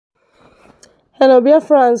Hello,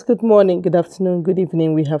 Biafrans. Good morning, good afternoon, good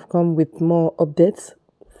evening. We have come with more updates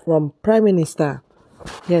from Prime Minister.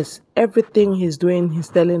 Yes, everything he's doing, he's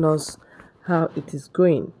telling us how it is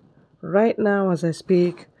going. Right now, as I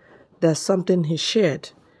speak, there's something he shared.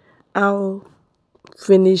 Our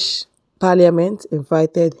Finnish Parliament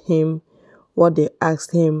invited him, what they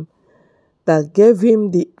asked him, that gave him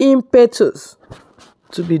the impetus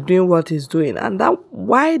to be doing what he's doing. And that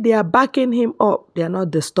why they are backing him up, they are not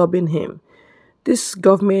disturbing him. This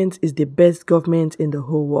government is the best government in the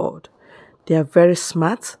whole world. They are very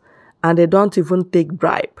smart and they don't even take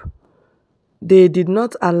bribe. They did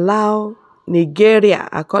not allow Nigeria,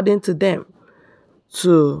 according to them,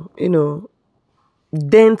 to,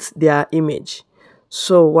 dent their image.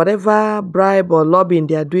 So whatever bribe or lobbying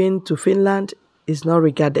they are doing to Finland is not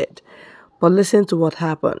regarded. But listen to what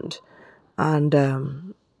happened. And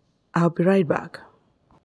I'll be right back.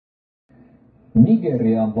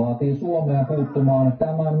 Nigeria vaatii Suomea puuttumaan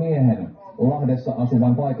tämän miehen, Lahdessa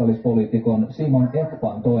asuvan paikallispoliitikon Simon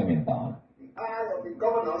Ekpan toimintaan.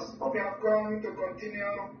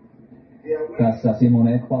 Tässä Simon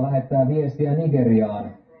Ekpa lähettää viestiä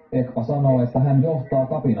Nigeriaan. Ekpa sanoo, että hän johtaa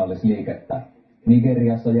kapinallisliikettä.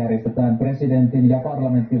 Nigeriassa järjestetään presidentin- ja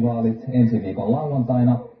parlamenttivaalit ensi viikon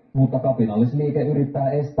lauantaina, mutta kapinallisliike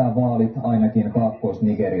yrittää estää vaalit ainakin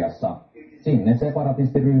Kaakkois-Nigeriassa. Sinne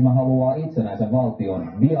separatistiryhmä haluaa itsenäisen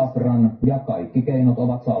valtion, Biafran, ja kaikki keinot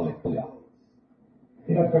ovat sallittuja.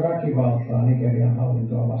 Pidätkö väkivaltaa Nigerian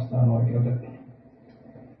hallintoa vastaan oikeutettu?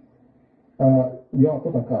 Joo,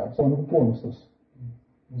 totta kai. Se on puolustus.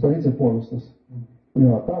 Se on itsepuolustus.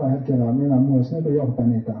 Joo, tällä hetkellä minä myös johtaa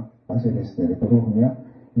niitä ryhmiä,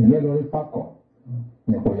 niin meillä oli pakko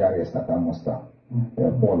järjestää tämmöistä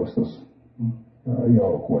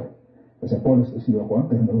puolustusjoukue. Ja se puolustusjoukue on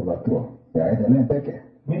tehnyt hyvää tuo ja edelleen tekee.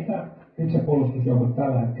 Mitä itsepuolustusjoukot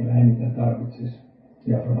tällä hetkellä eniten tarvitsisi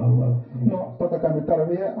Biafran alueella? No, totta kai me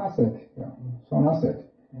tarvitsee aseet. Ja se on aseet.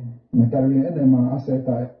 Me tarvitsee enemmän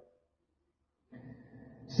aseita.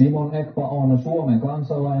 Simon Ekpa on Suomen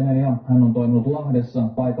kansalainen ja hän on toiminut Lahdessa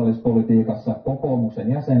paikallispolitiikassa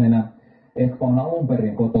kokoomuksen jäsenenä. Ekpa on alun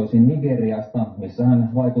perin kotoisin Nigeriasta, missä hän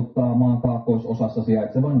vaikuttaa maan kaakkoisosassa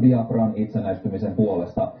sijaitsevan Biafran itsenäistymisen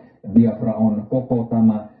puolesta. Biafra on koko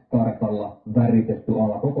tämä kartalla väritetty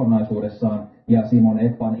ala kokonaisuudessaan ja Simon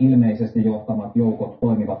Ekpan ilmeisesti johtamat joukot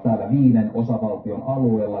toimivat täällä 5 osavaltion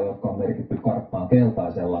alueella, jotka on merkitty karttaan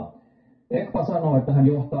keltaisella. Ekpa sanoo, että hän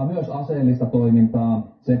johtaa myös aseellista toimintaa.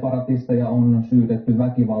 Separatisteja on syytetty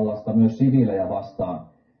väkivallasta myös siviilejä vastaan.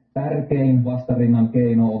 Tärkein vastarinnan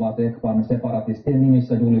keino ovat Ekpan separatistien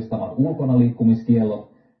nimissä julistamat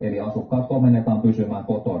ulkonaliikkumiskiellot, eli asukkaat komennetaan pysymään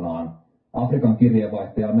kotonaan. Afrikan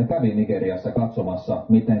kirjeenvaihtajamme kävi Nigeriassa katsomassa,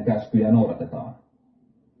 miten käskyjä noudatetaan.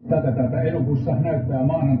 Tätä elokuussa näyttää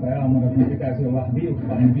maanantai-aamuna, kun pitäisi olla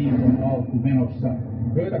vilkkainen viikon alku menossa.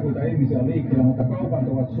 Joitakuita ihmisiä on liikkeellä, mutta kaupat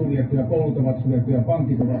ovat suljettuja, koulut ovat suljettuja,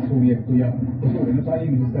 pankit ovat suljettuja. Ja suurin osa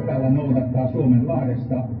ihmisistä täällä noudattaa Suomen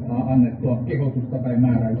Lahdesta annettua kehotusta tai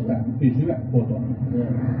määräystä pysyä kotona.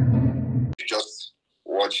 Just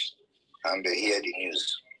watch and hear the news.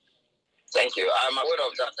 Thank you. I'm aware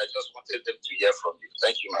of that. I just wanted them to hear from you.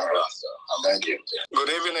 Thank you, my brother. Thank you.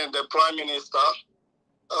 Good evening, the Prime Minister.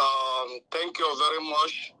 Thank you very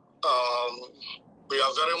much. We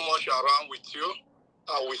are very much around with you.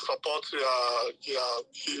 We support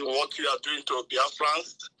what you are doing to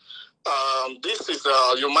Biafrans. This is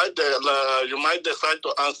you might decide to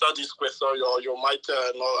answer this question, or you might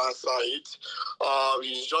not answer it.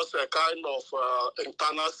 It's just a kind of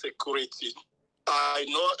internal security. I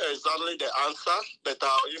know exactly the answer, but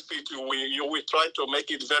if you will try to make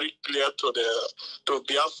it very clear to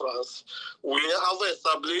Biafrans. We have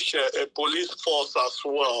established a police force as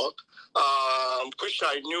well, which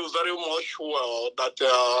I knew very much well. That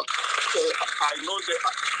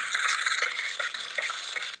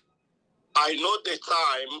I know the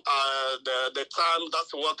time. The time.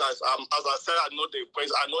 That's what as I said. I know the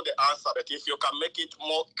question. I know the answer. But if you can make it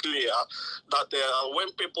more clear, that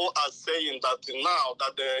when people are saying that now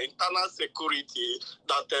that the internal security,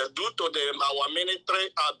 that due to our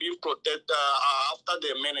military are being protected after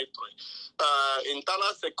the military,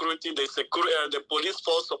 internal security, the police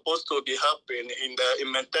force supposed to be helping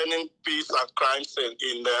in maintaining peace and crimes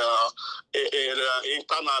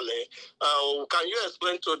internally. Can you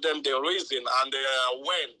explain to them the reason and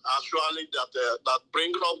when actually that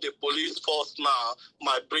bringing up the police force now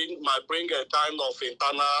might bring a kind of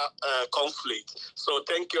internal conflict? So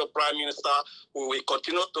thank you, Prime Minister. We will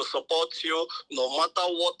continue to support you no matter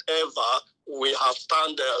whatever we have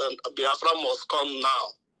stand. Biafra must come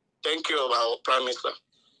now. Thank you, Prime Minister.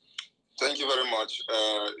 Thank you very much.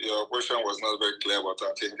 Your question was not very clear, but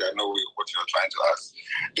I think I know what you're trying to ask.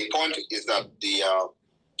 The point is that the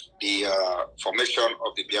formation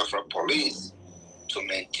of the Biafra police to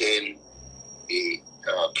maintain the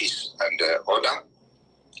peace and order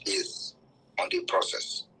is on the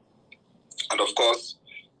process. And of course,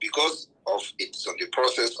 because of it's on the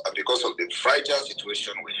process and because of the fragile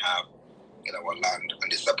situation we have in our land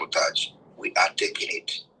and the sabotage, we are taking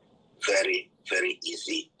it very, very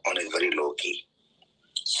easy on a very low key.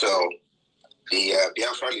 So the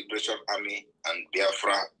Biafra Liberation Army and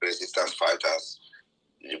Biafra resistance fighters,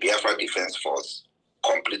 the Biafra Defense Force,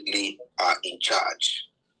 completely are in charge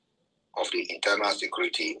of the internal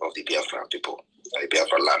security of the Biafra people, the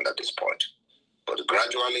Biafra land at this point. But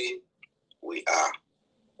gradually, we are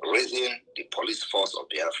raising the police force of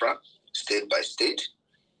Biafra, state by state,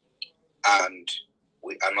 and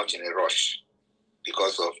we are not in a rush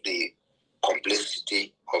because of the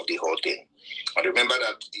complexity of the whole thing. And remember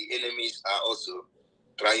that the enemies are also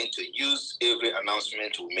trying to use every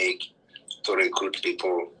announcement we make to recruit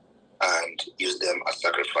people and use them as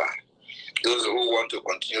sacrifice. Those who want to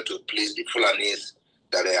continue to please the Fulanis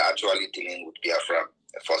that they are actually dealing with Biafra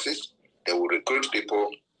forces, they will recruit people,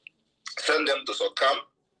 send them to succumb,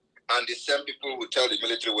 and the same people will tell the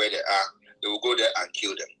military where they are. They will go there and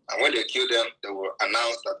kill them. And when they kill them, they will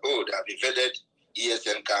announce that, oh, they have invaded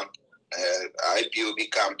ESN camp, IPOB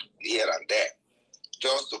camp here and there,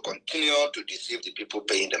 just to continue to deceive the people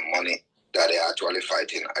paying them money that they are actually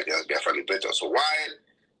fighting against Biafra Liberation. So while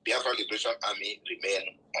Biafra Liberation Army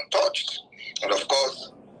remain untouched, and of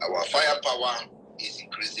course, our firepower is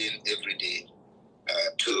increasing every day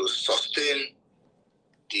to sustain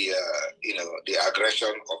the the aggression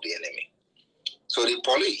of the enemy. So the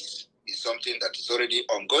police is something that is already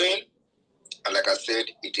ongoing, and like I said,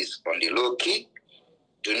 it is on the low key.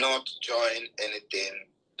 Do not join anything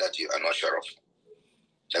that you are not sure of.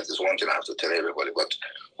 That is one thing I have to tell everybody. But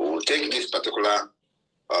we will take this particular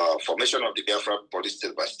formation of the Biafra police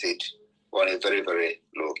state by state on a very, very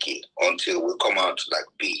low key until we come out like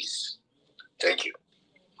bees. Thank you.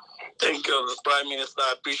 Thank you, Prime Minister.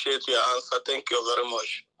 I appreciate your answer. Thank you very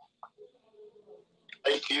much.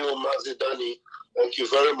 Thank you, Mazidani. Thank you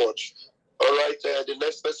very much. All right, the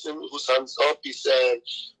next person whose hands up is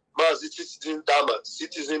Citizen Dama.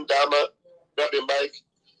 Citizen Dama, grab the mic.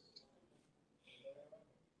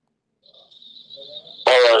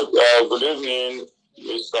 All right, good evening,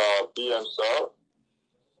 Mr. PM, sir.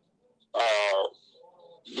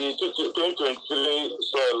 The 2023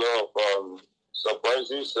 saw a lot of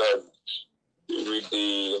surprises with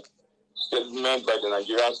the statement by the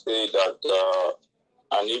Nigerian state that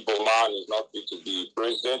an Igbo man is not fit to be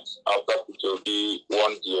president after P2B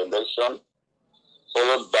won the election,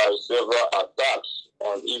 followed by several attacks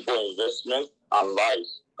on Igbo investment and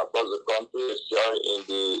lives across the country, especially in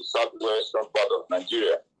the southwestern part of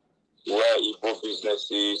Nigeria, where Igbo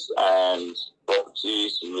businesses and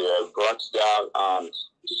properties were burnt down and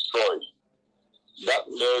destroyed. That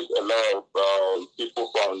made a lot of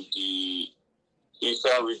people from the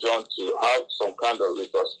eastern region to have some kind of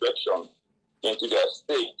retrospection into their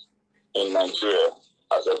state in Nigeria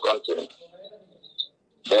as a country.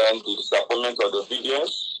 Then the disappointment of the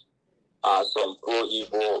obedience and some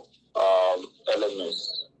pro-Igbo elements.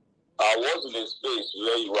 I was in a space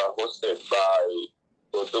where you were hosted by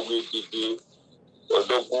Odogwu Ogidi, where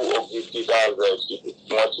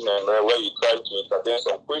you tried to entertain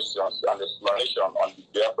some questions and explanation on the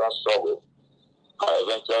Biafra struggle.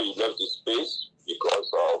 Eventually, you left the space because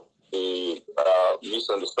of the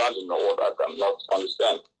misunderstanding of what I cannot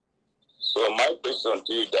understand. So my question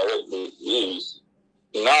to you directly is,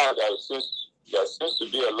 now there seems to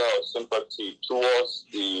be a lot of sympathy towards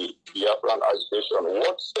the Biafran agitation.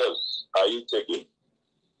 What steps are you taking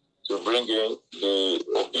to bring in the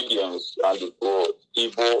obedience and the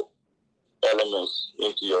Igbo elements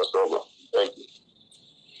into your struggle? Thank you.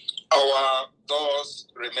 Our doors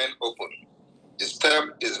remain open. The step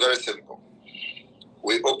is very simple.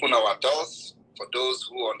 We open our doors for those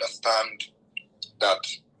who understand that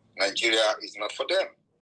Nigeria is not for them.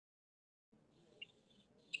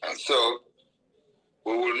 And so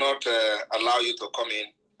we will not allow you to come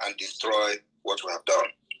in and destroy what we have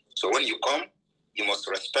done. So when you come, you must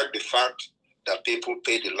respect the fact that people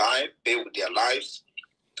pay with their lives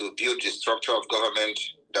to build the structure of government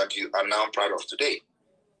that you are now proud of today.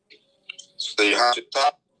 So you have to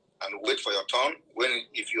stop and wait for your turn.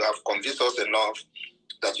 If you have convinced us enough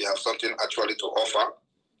that you have something actually to offer,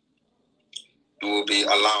 you will be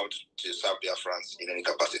allowed to serve Biafrans in any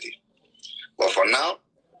capacity. But for now,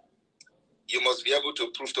 you must be able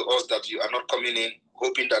to prove to us that you are not coming in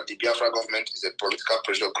hoping that the Biafra government is a political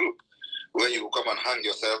pressure group. where you will come and hang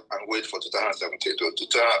yourself and wait for 2017 to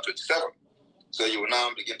 2027. So you will now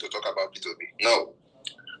begin to talk about P2B. No,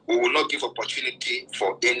 we will not give opportunity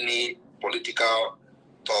for any political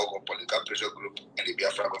talk or political pressure group in the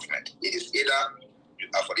Biafra government. It is either you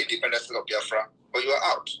are for the independence of Biafra or you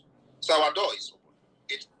are out. So our door is open.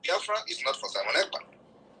 Biafra is not for Simon Ekpa.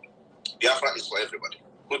 Biafra is for everybody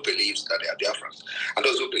who believes that they are Biafrans and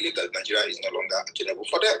those who believe that Nigeria is no longer attainable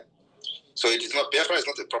for them. So it is not, Biafra is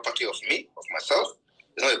not a property of me, of myself.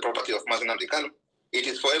 It's not a property of Mazen Amdekano. It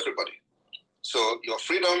is for everybody. So your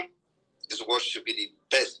freedom is what should be the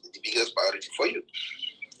best, the biggest priority for you.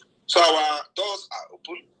 So our doors are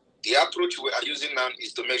open. The approach we are using now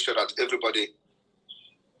is to make sure that everybody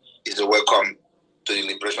is welcome to the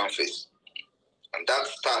liberation phase. And that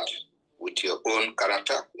starts with your own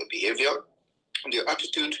character, your behavior, and your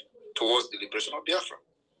attitude towards the liberation of Biafra.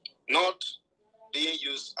 Not being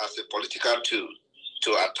used as a political tool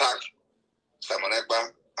to attack Simon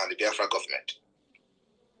Ekpa and the Biafra government.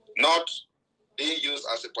 Not being used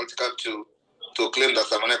as a political tool to claim that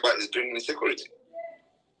Simon Ekpa is bringing insecurity.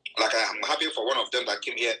 Like I am happy for one of them that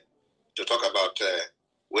came here to talk about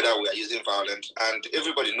whether we are using violence, and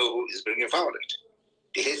everybody knows who is bringing violence.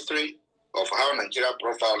 The history of how Nigeria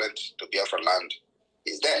brought violence to Biafra land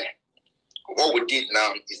is there. What we did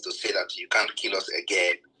now is to say that you can't kill us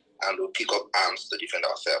again, and we'll pick up arms to defend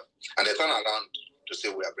ourselves. And they turn around to say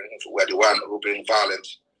we are the one who bring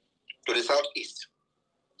violence to the southeast.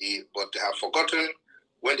 But they have forgotten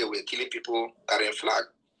when they were killing people carrying flag.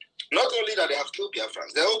 Not only that they have killed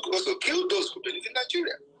Biafrans, they also killed those who believe in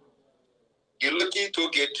Nigeria. The Lucky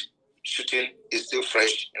Tollgate shooting is still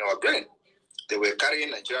fresh in our brain. They were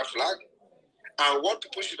carrying Nigeria flag. And what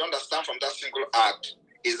people should understand from that single act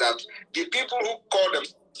is that the people who call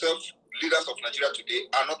themselves leaders of Nigeria today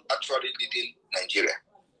are not actually leading Nigeria.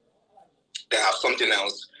 They have something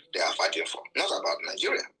else they are fighting for, not about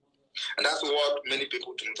Nigeria. And that's what many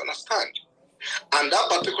people don't understand. And that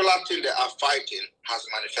particular thing they are fighting has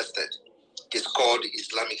manifested. It's called the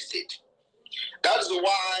Islamic State. That's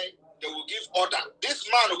why they will give order. This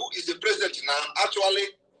man who is the president now actually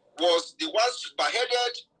was the one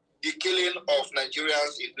spearheaded the killing of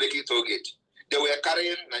Nigerians in Lekki Tollgate. They were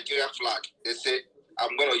carrying Nigeria flag. They say,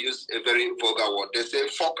 I'm going to use a very vulgar word. They say,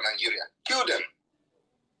 fuck Nigeria. Kill them.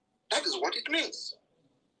 That is what it means.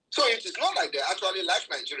 So it is not like they actually like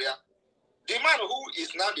Nigeria. The man who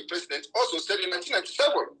is now the president also said in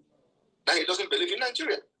 1997 that he doesn't believe in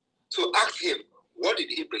Nigeria. So ask him, what did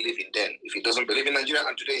he believe in then if he doesn't believe in Nigeria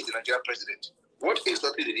and today he's the Nigerian president? What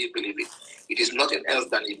exactly did he believe in? It is nothing else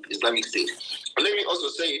than Islamic State. But let me also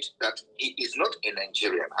say it that he is not a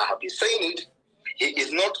Nigerian. I have been saying it. He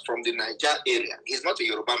is not from the Niger area. He's not a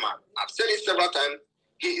Yoruba man. I've said it several times.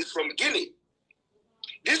 He is from Guinea.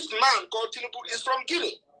 This man called Tinubu is from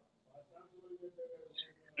Guinea.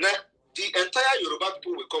 Now, the entire Yoruba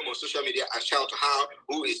people will come on social media and shout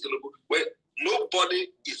who is Tinubu. Well, nobody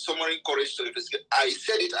is summoning courage to investigate. I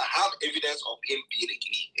said it. I have evidence of him being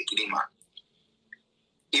a Guinea man.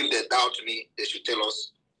 If they doubt me, they should tell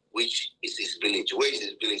us which is his village. Where is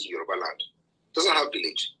his village in Yoruba land? Doesn't have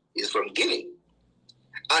village. He's from Guinea.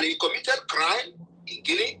 And he committed crime in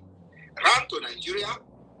Guinea, ran to Nigeria,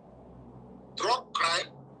 drug crime,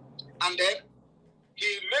 and then he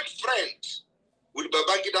made friends with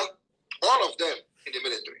Babangida, all of them in the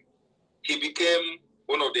military. He became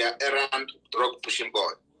one of their errant drug-pushing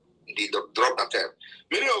boys in the drug cartel.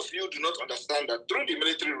 Many of you do not understand that during the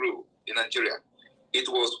military rule in Nigeria, it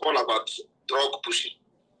was all about drug pushing.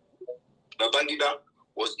 Babangida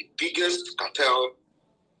was the biggest cartel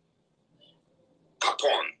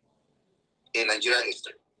capone in Nigerian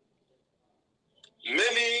history.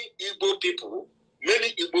 Many Igbo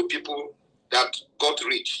people that got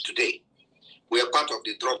rich today were part of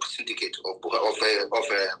the drug syndicate of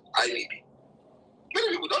IBB. Many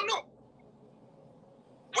people don't know.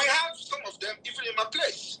 We have some of them even in my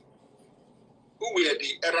place who were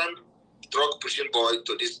the errand drug pushing boy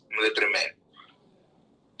to this military men.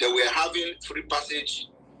 They were having free passage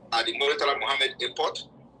at the Murtala Mohammed airport.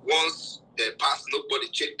 Once they pass, nobody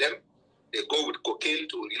checked them. They go with cocaine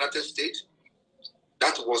to the United States.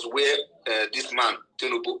 That was where this man,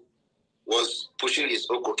 Tinubu, was pushing his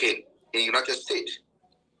own cocaine in the United States.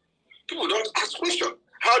 People don't ask questions.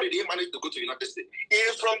 How did he manage to go to the United States? It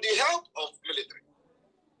is from the help of military.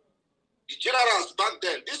 The generals back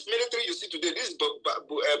then, this military you see today, this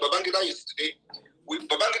Babangida you see today,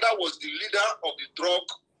 Babangida was the leader of the drug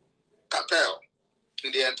cartel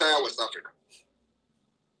in the entire West Africa.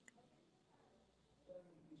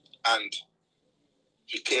 And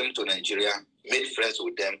he came to Nigeria, made friends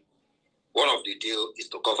with them. One of the deals is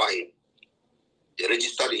to cover him. They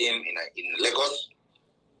registered him in Lagos,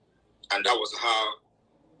 and that was how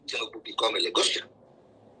Tinubu became a Lagosian.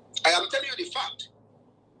 I am telling you the fact.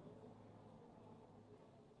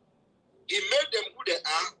 He made them who they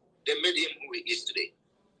are. They made him who he is today.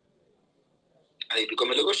 And he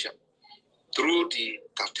became a Lagosian. Through the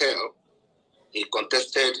cartel, he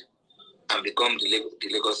contested and became the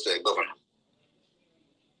Lagos governor.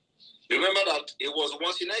 Remember that he was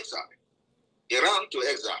once in exile. He ran to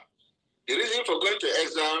exile. The reason for going to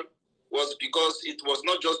exile was because it was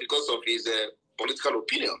not just because of his political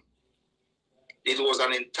opinion. It was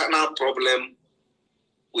an internal problem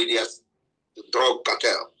with his drug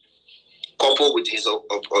cartel, coupled with his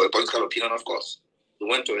political opinion, of course. He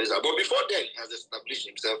went to exile. But before then, he has established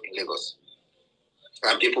himself in Lagos.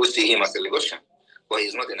 And people see him as a Lagosian, but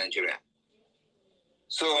he's not a Nigerian.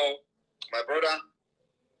 So, my brother,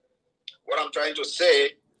 what I'm trying to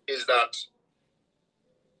say is that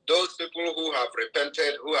those people who have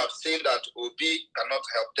repented, who have seen that Obi cannot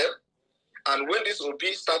help them, and when this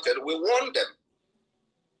Obi started, we warned them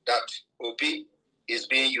that Obi is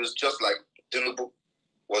being used just like Tinubu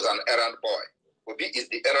was an errand boy. Obi is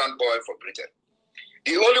the errand boy for Britain.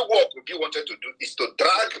 The only work Obi wanted to do is to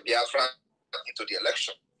drag Biafra into the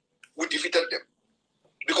election. We defeated them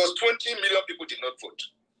because 20 million people did not vote.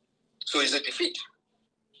 So it's a defeat.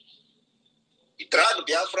 He dragged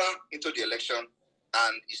Biafra into the election,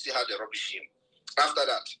 and you see how they rubbish him. After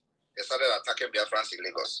that, they started attacking Biafrans in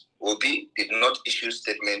Lagos. Obi did not issue a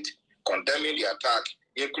statement condemning the attack,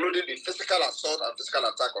 including the physical assault and physical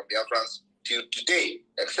attack on Biafrans till today,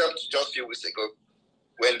 except just a few weeks ago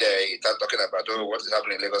when they started talking about what is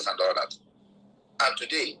happening in Lagos and all that. And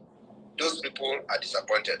today, those people are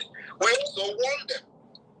disappointed. We also warn them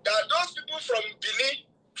that those people from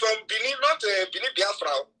Benin, not Benin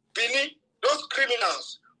Biafra, Benin, those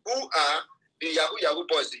criminals who are the Yahoo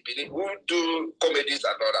boys in Benin, who do comedies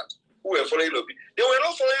and all that, who were following Obi. They were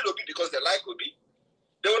not following Obi because they like Obi.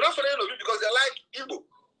 They were not following Obi because they like Igbo.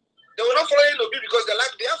 They were not following Obi because they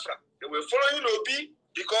like Biafra. They were following Obi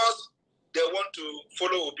because they want to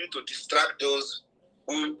follow Obi to distract those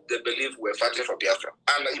who they believe were fighting for Biafra.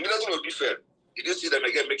 And immediately Obi fell. You didn't see them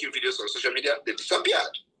again making videos on social media. They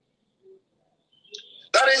disappeared.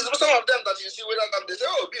 That is some of them that you see with them. They say,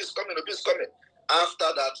 oh, Obi is coming, Obi is coming.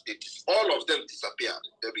 After that, all of them disappeared.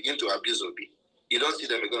 They begin to abuse Obi. You don't see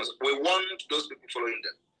them again. We want those people following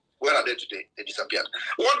them. Where are they today? They disappeared.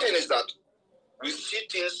 One thing is that we see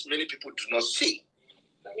things many people do not see.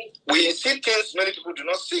 We see things many people do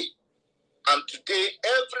not see. And today,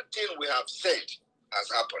 everything we have said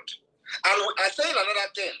has happened. And we are saying another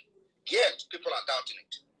thing, yet people are doubting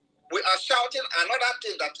it. We are shouting another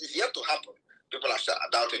thing that is yet to happen. People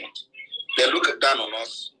are doubting it. They look down on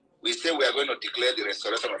us. We say we are going to declare the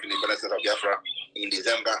restoration of independence of Biafra in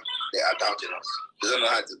December. They are doubting us. They don't know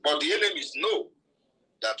how to. But the enemies know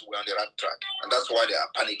that we're on the right track. And that's why they are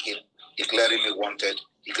panicking, declaring me wanted,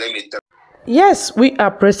 declaring me. Yes, we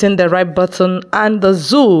are pressing the right button and the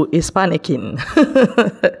zoo is panicking.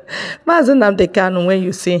 Mazi Nnamdi Kanu, when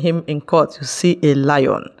you see him in court, you see a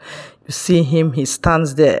lion. You see him, he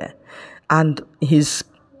stands there. And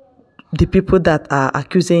the people that are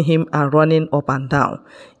accusing him are running up and down,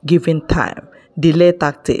 giving time, delay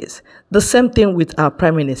tactics. The same thing with our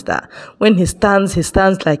Prime Minister. When he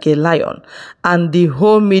stands like a lion. And the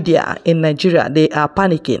whole media in Nigeria, they are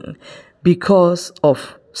panicking because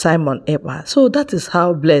of Simon Ekpa. So that is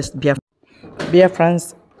how blessed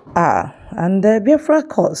Biafrans are. And the Biafra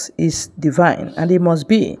cause is divine, and it must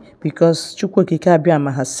be, because Chukwu Okike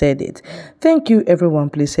Abiama has said it. Thank you, everyone.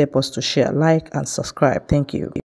 Please help us to share, like, and subscribe. Thank you.